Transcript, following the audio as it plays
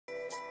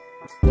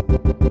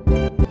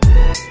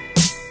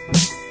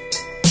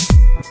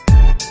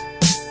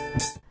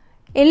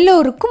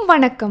எல்லோருக்கும்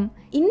வணக்கம்.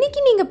 இன்னைக்கு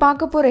நீங்க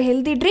பார்க்க போற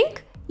ஹெல்தி ட்ரிங்க்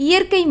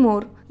இயற்கை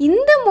மோர்.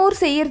 இந்த மோர்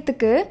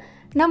செய்யறதுக்கு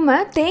நம்ம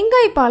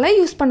தேங்காய் பாலை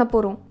யூஸ் பண்ண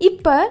போறோம்.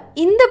 இப்போ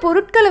இந்த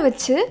பொருட்களை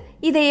வச்சு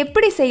இதை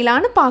எப்படி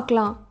செய்யலான்னு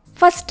பார்க்கலாம்.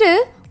 ஃபர்ஸ்ட்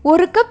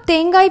 1 கப்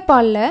தேங்காய்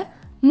பாலில்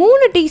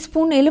 3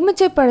 டீஸ்பூன்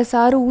எலுமிச்சைப்பழ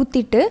சாறு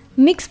ஊற்றிட்டு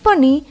மிக்ஸ்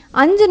பண்ணி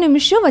 5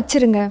 நிமிஷம்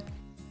வச்சிருங்க.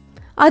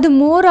 அது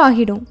மோர்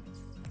ஆகிடும்.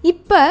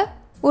 இப்போ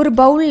ஒரு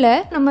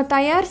பவுலில் நம்ம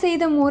தயார்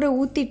செய்த மோரை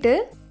ஊற்றிட்டு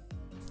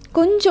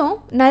கொஞ்சம்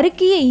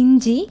நறுக்கிய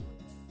இஞ்சி,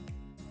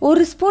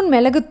 1 ஸ்பூன்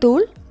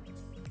மிளகுத்தூள்,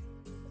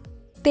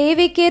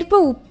 தேவைக்கேற்ப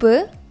உப்பு,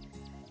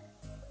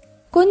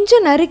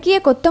 கொஞ்சம் நறுக்கிய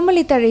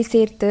கொத்தமல்லி தழை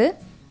சேர்த்து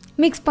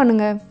மிக்ஸ்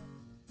பண்ணுங்க.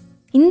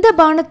 இந்த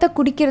பானத்தை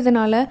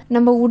குடிக்கிறதுனால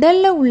நம்ம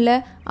உடல்ல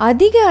உள்ள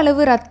அதிக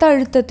அளவு இரத்த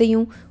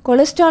அழுத்தத்தையும்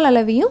கொலஸ்ட்ரால்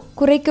அளவையும்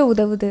குறைக்க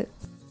உதவுது.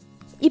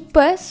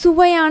 இப்போ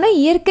சுவையான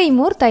இயற்கை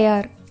மோர்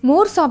தயார்.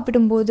 மோர்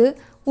சாப்பிடும்போது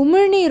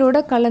உமிழ்நீரோட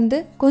கலந்து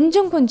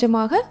கொஞ்சம்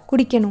கொஞ்சமாக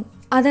குடிக்கணும்.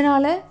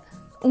 அதனால்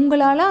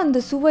உங்களால் அந்த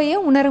சுவையை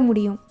உணர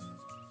முடியும்.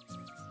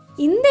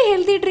 இந்த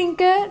ஹெல்தி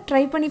ட்ரிங்கை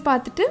ட்ரை பண்ணி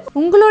பார்த்துட்டு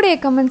உங்களுடைய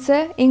கமெண்ட்ஸை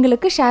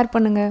எங்களுக்கு ஷேர்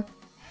பண்ணுங்கள்.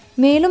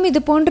 மேலும்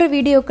இது போன்ற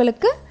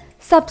வீடியோக்களுக்கு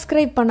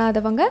சப்ஸ்கிரைப்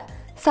பண்ணாதவங்க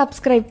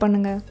சப்ஸ்கிரைப்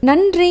பண்ணுங்கள்.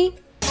 நன்றி.